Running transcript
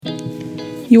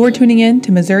You're tuning in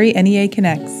to Missouri NEA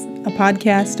Connects, a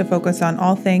podcast to focus on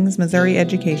all things Missouri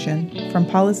education, from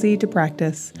policy to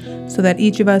practice, so that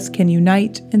each of us can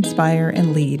unite, inspire,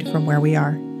 and lead from where we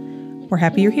are. We're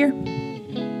happy you're here.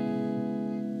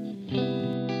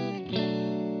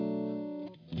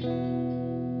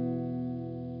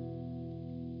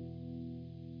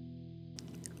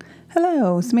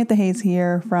 Hello, Samantha Hayes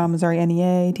here from Missouri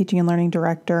NEA, Teaching and Learning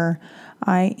Director.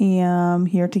 I am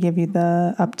here to give you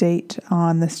the update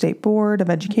on the State Board of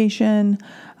Education.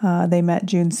 They met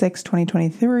June 6,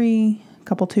 2023, a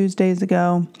couple Tuesdays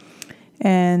ago,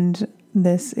 and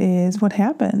this is what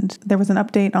happened. There was an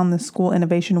update on the School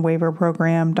Innovation Waiver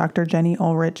Program. Dr. Jenny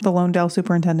Ulrich, the Lone-Dale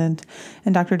Superintendent,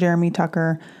 and Dr. Jeremy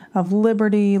Tucker of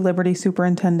Liberty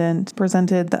Superintendent,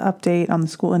 presented the update on the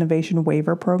School Innovation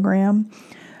Waiver Program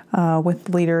with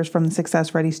leaders from the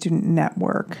Success Ready Student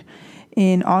Network.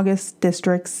 In August,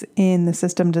 districts in the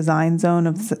system design zone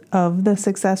of the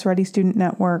Success Ready Student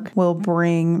Network will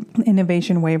bring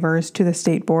innovation waivers to the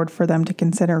State Board for them to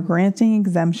consider granting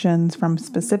exemptions from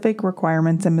specific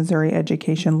requirements in Missouri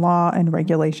education law and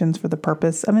regulations for the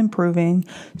purpose of improving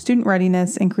student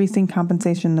readiness, increasing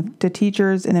compensation to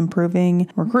teachers, and improving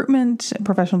recruitment,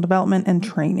 professional development, and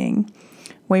training.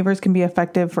 Waivers can be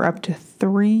effective for up to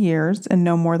 3 years, and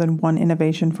no more than one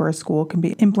innovation for a school can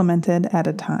be implemented at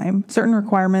a time. Certain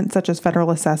requirements, such as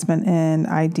federal assessment and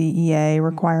IDEA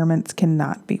requirements,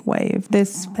 cannot be waived.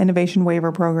 This innovation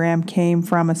waiver program came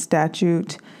from a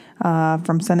statute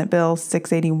from Senate Bill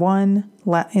 681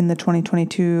 in the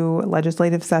 2022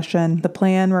 legislative session. The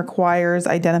plan requires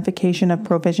identification of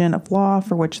provision of law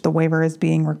for which the waiver is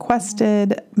being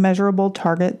requested, measurable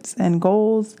targets and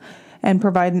goals, and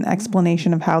provide an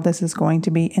explanation of how this is going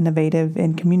to be innovative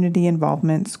in community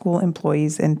involvement, school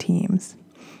employees, and teams.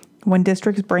 When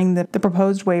districts bring the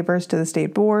proposed waivers to the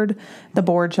State Board, the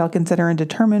Board shall consider and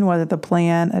determine whether the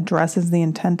plan addresses the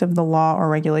intent of the law or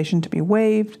regulation to be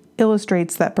waived,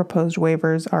 illustrates that proposed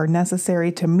waivers are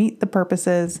necessary to meet the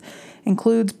purposes,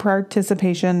 includes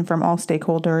participation from all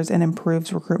stakeholders, and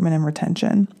improves recruitment and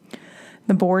retention.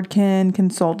 The Board can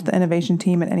consult the innovation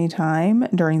team at any time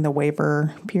during the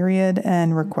waiver period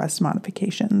and request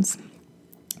modifications.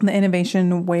 The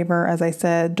innovation waiver, as I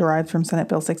said, derives from Senate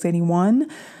Bill 681.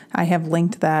 I have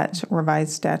linked that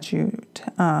revised statute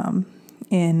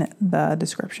in the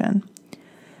description.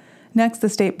 Next, the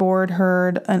State Board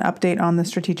heard an update on the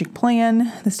strategic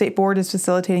plan. The State Board is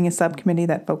facilitating a subcommittee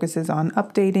that focuses on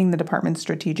updating the department's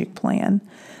strategic plan.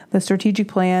 The strategic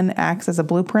plan acts as a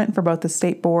blueprint for both the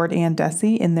State Board and DESE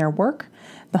in their work.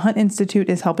 The Hunt Institute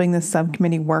is helping this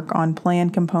subcommittee work on plan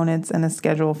components and a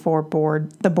schedule for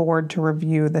the board to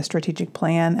review the strategic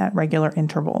plan at regular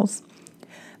intervals.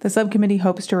 The subcommittee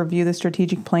hopes to review the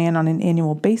strategic plan on an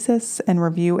annual basis and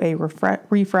review a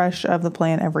refresh of the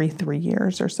plan every 3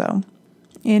 years or so.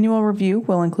 Annual review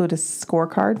will include a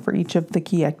scorecard for each of the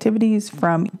key activities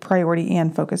from priority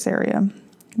and focus area.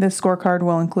 This scorecard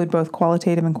will include both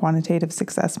qualitative and quantitative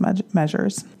success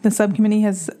measures. The subcommittee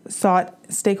has sought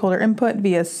stakeholder input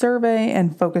via survey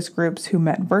and focus groups who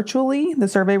met virtually. The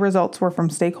survey results were from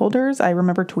stakeholders. I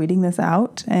remember tweeting this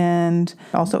out and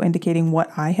also indicating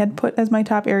what I had put as my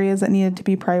top areas that needed to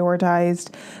be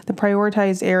prioritized. The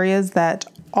prioritized areas that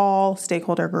all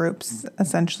stakeholder groups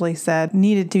essentially said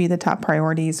needed to be the top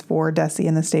priorities for DESE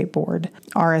and the State Board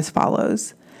are as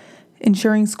follows: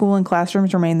 ensuring school and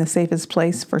classrooms remain the safest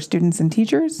place for students and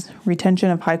teachers,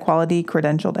 retention of high-quality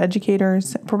credentialed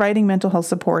educators, providing mental health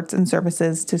supports and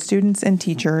services to students and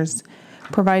teachers,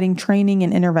 providing training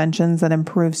and interventions that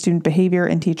improve student behavior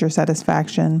and teacher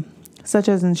satisfaction, such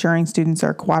as ensuring students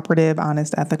are cooperative,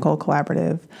 honest, ethical,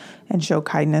 collaborative, and show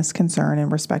kindness, concern,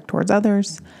 and respect towards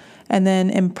others, and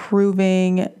then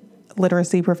improving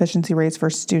literacy proficiency rates for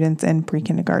students in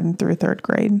pre-kindergarten through 3rd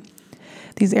grade.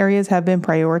 These areas have been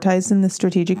prioritized in the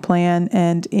strategic plan,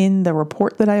 and in the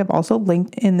report that I have also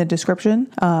linked in the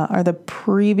description are the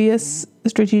previous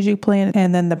strategic plan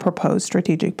and then the proposed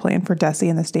strategic plan for DESE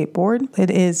and the State Board. It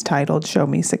is titled Show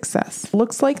Me Success.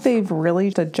 Looks like they've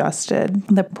really adjusted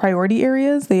the priority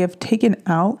areas. They have taken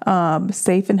out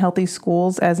safe and healthy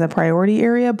schools as a priority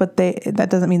area, but that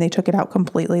doesn't mean they took it out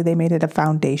completely. They made it a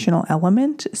foundational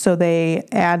element. So they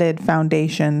added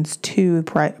foundations to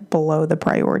below the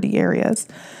priority areas.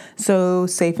 So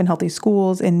safe and healthy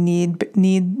schools and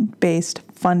need-based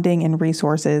funding and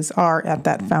resources are at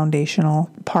that foundational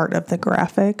part of the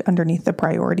graphic underneath the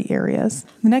priority areas.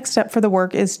 The next step for the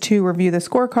work is to review the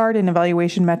scorecard and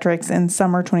evaluation metrics in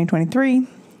summer 2023.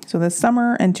 so this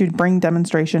summer, and to bring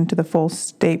demonstration to the full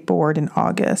state board in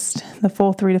August. The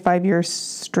full 3 to 5 year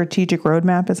strategic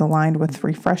roadmap is aligned with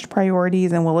refreshed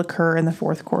priorities and will occur in the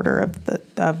fourth quarter of the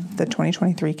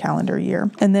 2023 calendar year.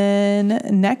 And then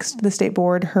next, the state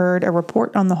board heard a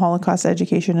report on the Holocaust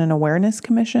Education and Awareness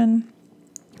Commission.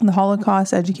 The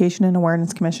Holocaust Education and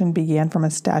Awareness Commission began from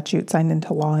a statute signed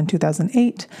into law in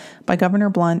 2008 by Governor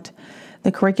Blunt.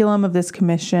 The curriculum of this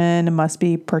commission must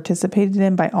be participated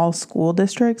in by all school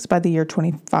districts by the year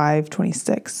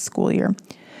 25-26 school year.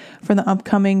 For the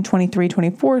upcoming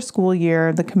 23-24 school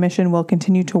year, the commission will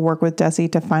continue to work with DESE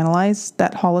to finalize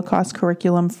that Holocaust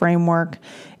curriculum framework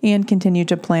and continue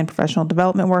to plan professional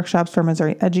development workshops for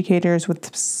Missouri educators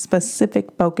with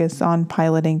specific focus on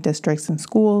piloting districts and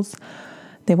schools.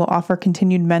 They will offer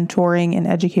continued mentoring and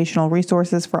educational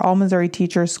resources for all Missouri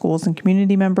teachers, schools, and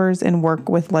community members, and work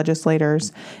with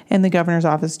legislators in the governor's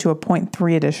office to appoint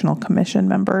 3 additional commission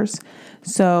members.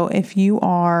 So if you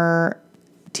are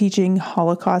teaching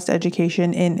Holocaust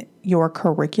education in your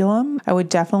curriculum, I would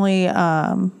definitely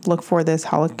look for this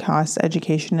Holocaust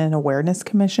Education and Awareness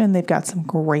Commission. They've got some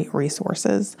great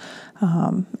resources,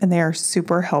 and they are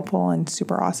super helpful and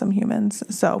super awesome humans.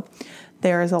 So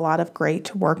there is a lot of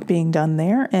great work being done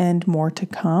there and more to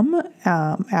come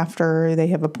after they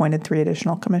have appointed 3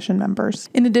 additional commission members.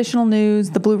 In additional news,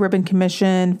 the Blue Ribbon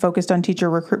Commission, focused on teacher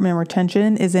recruitment and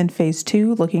retention, is in Phase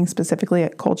 2, looking specifically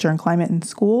at culture and climate in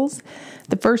schools.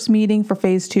 The first meeting for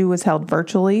Phase 2 was held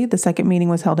virtually. The second meeting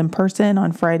was held in person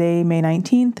on Friday, May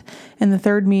 19th, and the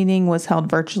third meeting was held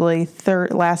virtually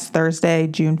last Thursday,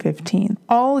 June 15th.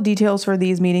 All details for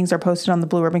these meetings are posted on the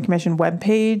Blue Ribbon Commission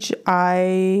webpage.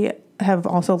 I have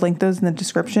also linked those in the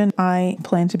description. I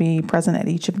plan to be present at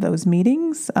each of those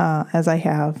meetings, as I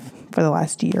have for the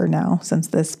last year now, since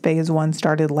this Phase 1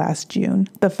 started last June.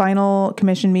 The final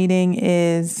commission meeting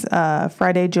is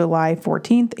Friday, July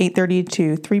 14th, 8:30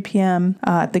 to 3 p.m.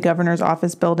 At the governor's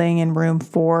office building in room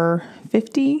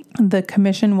 450. The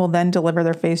commission will then deliver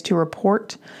their Phase 2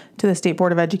 report to the State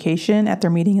Board of Education at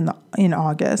their meeting in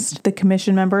August. The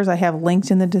commission members I have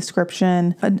linked in the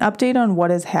description. An update on what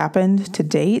has happened to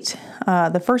date.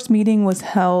 The first meeting was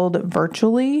held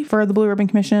virtually for the Blue Ribbon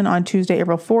Commission on Tuesday,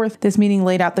 April 4th. This meeting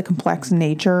laid out the complex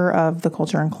nature of the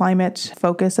culture and climate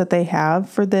focus that they have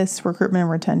for this recruitment and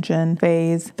retention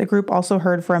phase. The group also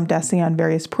heard from DESE on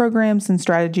various programs and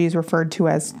strategies referred to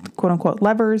as quote-unquote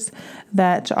levers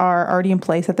that are already in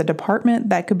place at the department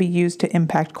that could be used to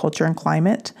impact culture and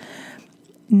climate.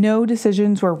 No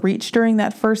decisions were reached during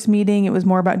that first meeting. It was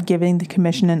more about giving the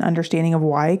commission an understanding of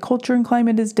why culture and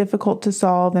climate is difficult to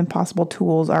solve and possible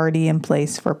tools already in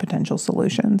place for potential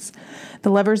solutions. The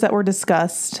levers that were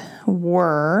discussed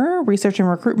were research on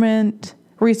recruitment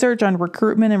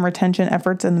and retention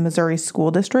efforts in the Missouri school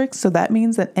districts. So that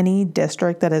means that any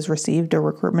district that has received a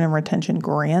recruitment and retention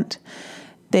grant,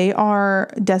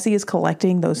 DESE is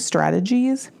collecting those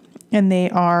strategies, and they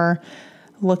are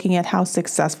looking at how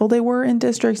successful they were in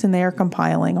districts, and they are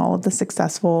compiling all of the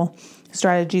successful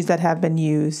strategies that have been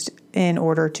used in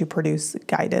order to produce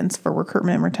guidance for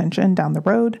recruitment and retention down the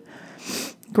road.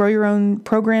 Grow your own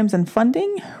programs and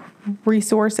funding,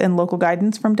 resource and local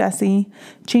guidance from DESE,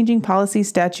 changing policy,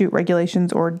 statute,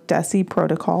 regulations, or DESE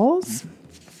protocols,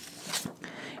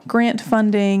 grant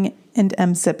funding, and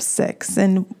MSIP 6.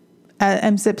 And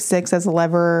MSIP 6 as a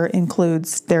lever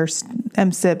includes their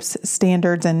MSIP's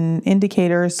standards and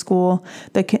indicators,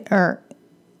 the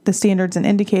standards and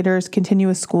indicators,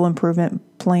 continuous school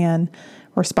improvement plan,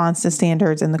 response to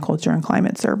standards, and the culture and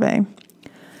climate survey.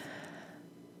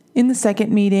 In the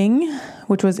second meeting,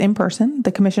 which was in person,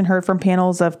 the commission heard from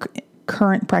panels of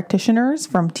current practitioners,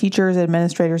 from teachers,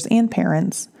 administrators, and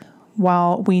parents.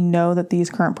 While we know that these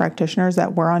current practitioners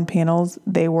that were on panels,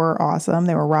 they were awesome.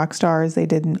 They were rock stars. They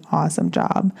did an awesome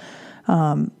job.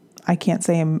 I can't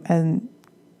say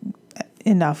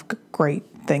enough great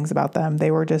things about them.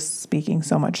 They were just speaking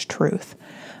so much truth.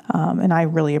 And I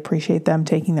really appreciate them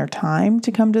taking their time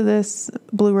to come to this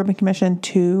Blue Ribbon Commission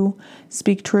to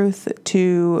speak truth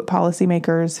to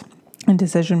policymakers and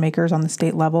decision makers on the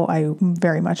state level. I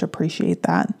very much appreciate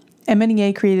that.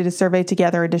 MNEA created a survey to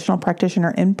gather additional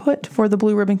practitioner input for the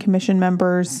Blue Ribbon Commission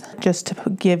members, just to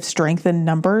give strength in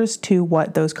numbers to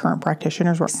what those current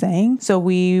practitioners were saying. So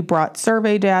we brought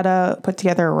survey data, put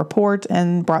together a report,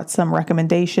 and brought some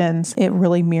recommendations. It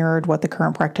really mirrored what the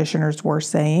current practitioners were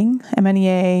saying.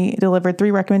 MNEA delivered 3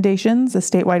 recommendations: a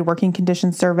statewide working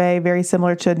conditions survey, very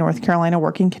similar to North Carolina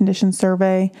working conditions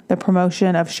survey, the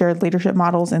promotion of shared leadership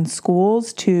models in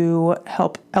schools to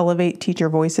help elevate teacher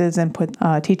voices and put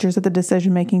teachers at the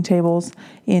decision-making tables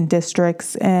in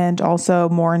districts, and also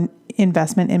more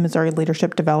investment in Missouri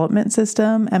Leadership Development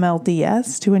System,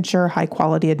 MLDS, to ensure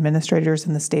high-quality administrators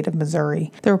in the state of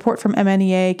Missouri. The report from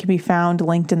MNEA can be found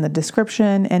linked in the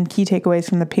description, and key takeaways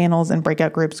from the panels and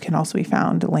breakout groups can also be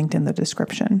found linked in the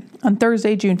description. On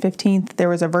Thursday, June 15th, there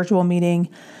was a virtual meeting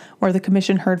where the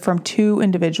commission heard from two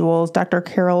individuals, Dr.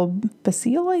 Carol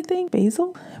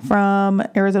Basil from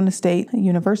Arizona State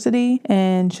University,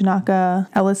 and Shanaka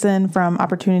Ellison from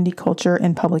Opportunity Culture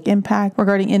and Public Impact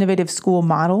regarding innovative school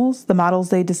models. The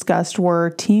models they discussed were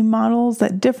team models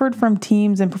that differed from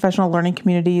teams in professional learning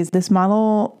communities. This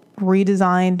model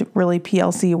redesigned really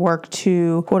PLC work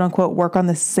to quote unquote work on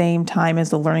the same time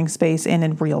as the learning space and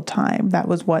in real time. That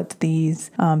was what these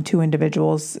two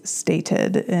individuals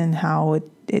stated and how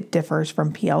it differs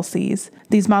from PLCs.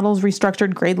 These models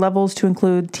restructured grade levels to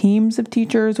include teams of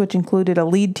teachers, which included a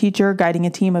lead teacher guiding a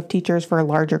team of teachers for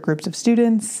larger groups of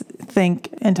students. Think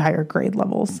entire grade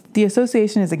levels. The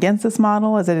association is against this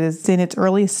model as it is in its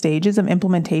earliest stages of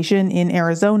implementation in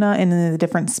Arizona and in the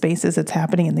different spaces it's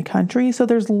happening in the country. So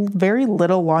there's very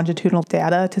little longitudinal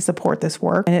data to support this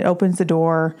work, and it opens the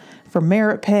door for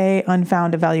merit pay,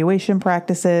 unfound evaluation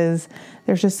practices.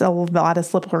 There's just a lot of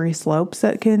slippery slopes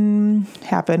that can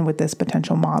happen with this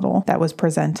potential model that was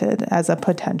presented as a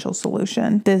potential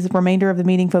solution. The remainder of the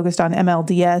meeting focused on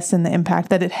MLDS and the impact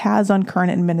that it has on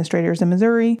current administrators in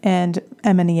Missouri, and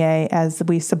MNEA, as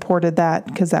we supported that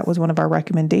because that was one of our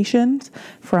recommendations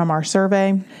from our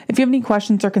survey. If you have any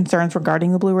questions or concerns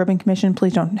regarding the Blue Ribbon Commission,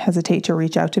 please don't hesitate to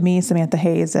reach out to me, Samantha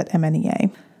Hayes at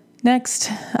MNEA. Next,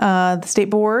 the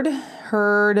state board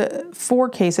heard 4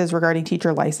 cases regarding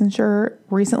teacher licensure.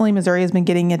 Recently, Missouri has been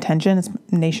getting attention, it's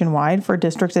nationwide, for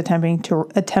districts attempting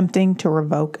to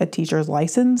revoke a teacher's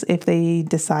license if they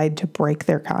decide to break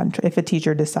their contract, if a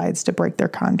teacher decides to break their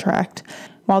contract.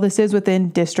 While this is within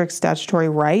district statutory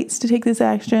rights to take this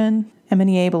action,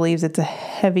 MNEA believes it's a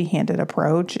heavy-handed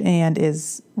approach and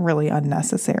is really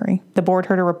unnecessary. The board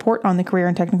heard a report on the Career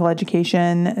and Technical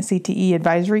Education CTE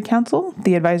Advisory Council.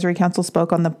 The Advisory Council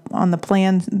spoke on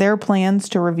their plans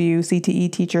to review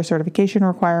CTE teacher certification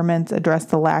requirements, address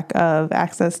the lack of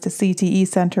access to CTE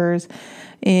centers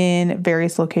in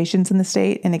various locations in the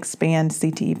state, and expand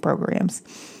CTE programs.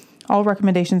 All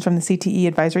recommendations from the CTE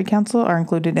Advisory Council are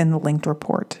included in the linked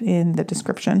report in the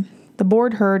description. The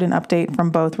board heard an update from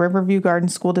both Riverview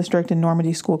Gardens School District and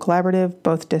Normandy School Collaborative.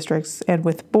 Both districts, and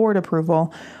with board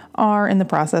approval, are in the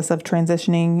process of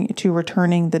transitioning to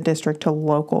returning the district to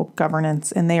local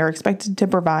governance, and they are expected to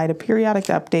provide periodic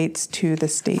updates to the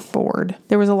state board.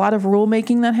 There was a lot of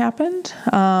rulemaking that happened.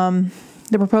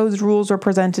 The proposed rules were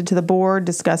presented to the board,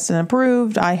 discussed and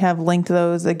approved. I have linked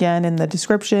those again in the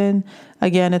description.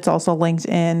 Again, it's also linked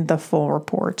in the full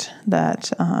report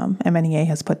that MNEA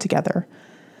has put together.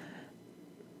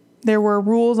 There were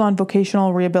rules on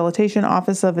vocational rehabilitation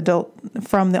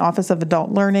from the Office of Adult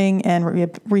Learning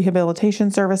and Rehabilitation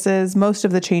Services. Most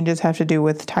of the changes have to do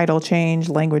with title change,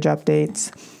 language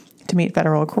updates to meet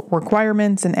federal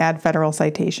requirements, and add federal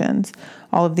citations.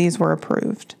 All of these were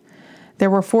approved. There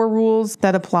were 4 rules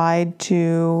that applied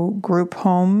to group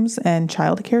homes and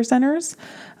child care centers.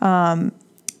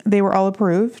 They were all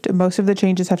approved. Most of the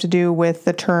changes have to do with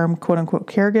the term quote-unquote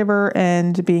caregiver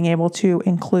and being able to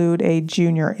include a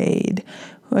junior aide.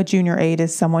 A junior aide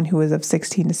is someone who is of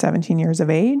 16 to 17 years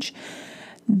of age.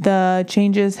 The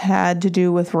changes had to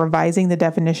do with revising the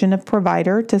definition of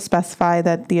provider to specify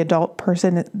that the adult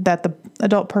person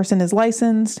is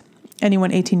licensed,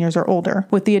 anyone 18 years or older.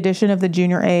 With the addition of the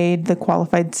junior aide, the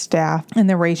qualified staff, and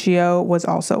the ratio was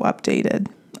also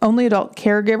updated. Only adult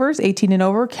caregivers 18 and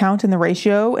over count in the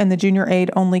ratio, and the junior aide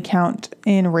only count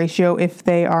in ratio if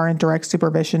they are in direct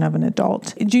supervision of an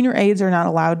adult. Junior aides are not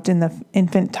allowed in the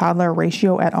infant-toddler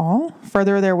ratio at all.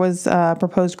 Further, there was a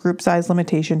proposed group size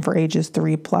limitation for ages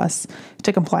 3+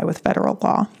 to comply with federal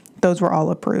law. Those were all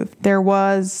approved. There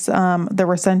was the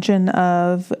recension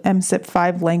of MSIP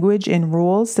 5 language in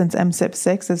rules since MSIP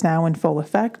 6 is now in full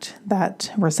effect.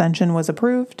 That recension was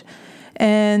approved.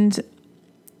 And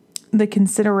the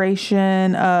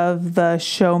consideration of the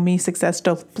Show Me Success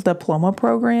Diploma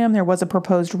program. There was a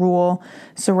proposed rule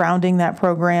surrounding that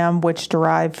program, which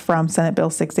derived from Senate Bill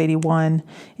 681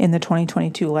 in the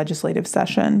 2022 legislative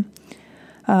session.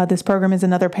 This program is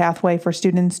another pathway for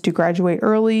students to graduate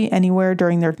early anywhere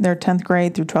during their 10th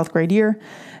grade through 12th grade year.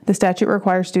 The statute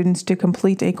requires students to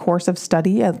complete a course of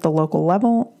study at the local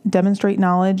level, demonstrate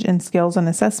knowledge and skills on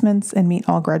assessments, and meet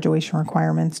all graduation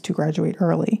requirements to graduate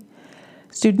early.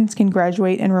 Students can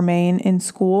graduate and remain in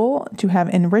school to have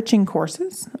enriching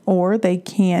courses, or they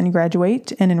can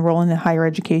graduate and enroll in a higher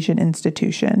education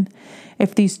institution.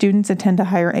 If these students attend a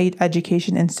higher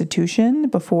education institution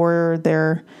before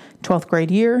their 12th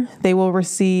grade year, they will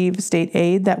receive state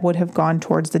aid that would have gone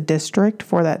towards the district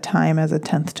for that time as a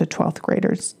 10th to 12th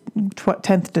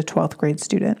grade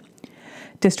student.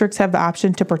 Districts have the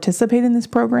option to participate in this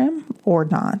program or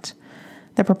not.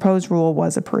 The proposed rule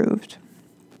was approved.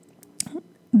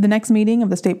 The next meeting of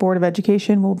the State Board of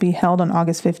Education will be held on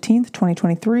August 15th,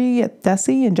 2023 at DESE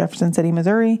in Jefferson City,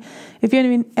 Missouri. If you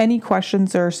have any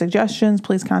questions or suggestions,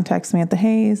 please contact Samantha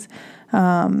Hayes.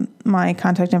 My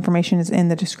contact information is in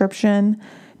the description.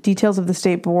 Details of the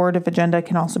State Board of Agenda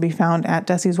can also be found at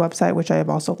DESE's website, which I have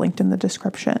also linked in the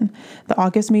description. The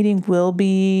August meeting will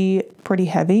be pretty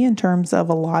heavy in terms of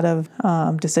a lot of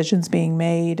decisions being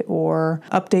made or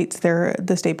updates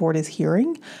the State Board is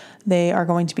hearing. They are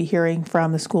going to be hearing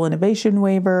from the school innovation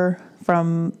waiver,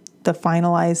 from the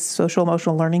finalized social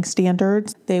emotional learning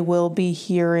standards. They will be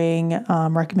hearing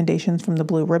recommendations from the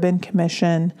Blue Ribbon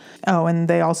Commission. Oh, and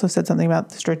they also said something about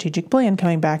the strategic plan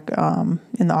coming back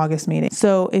in the August meeting.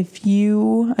 So if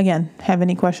you, again, have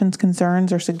any questions,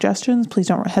 concerns, or suggestions, please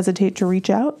don't hesitate to reach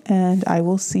out, and I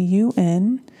will talk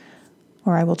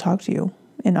to you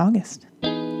in August.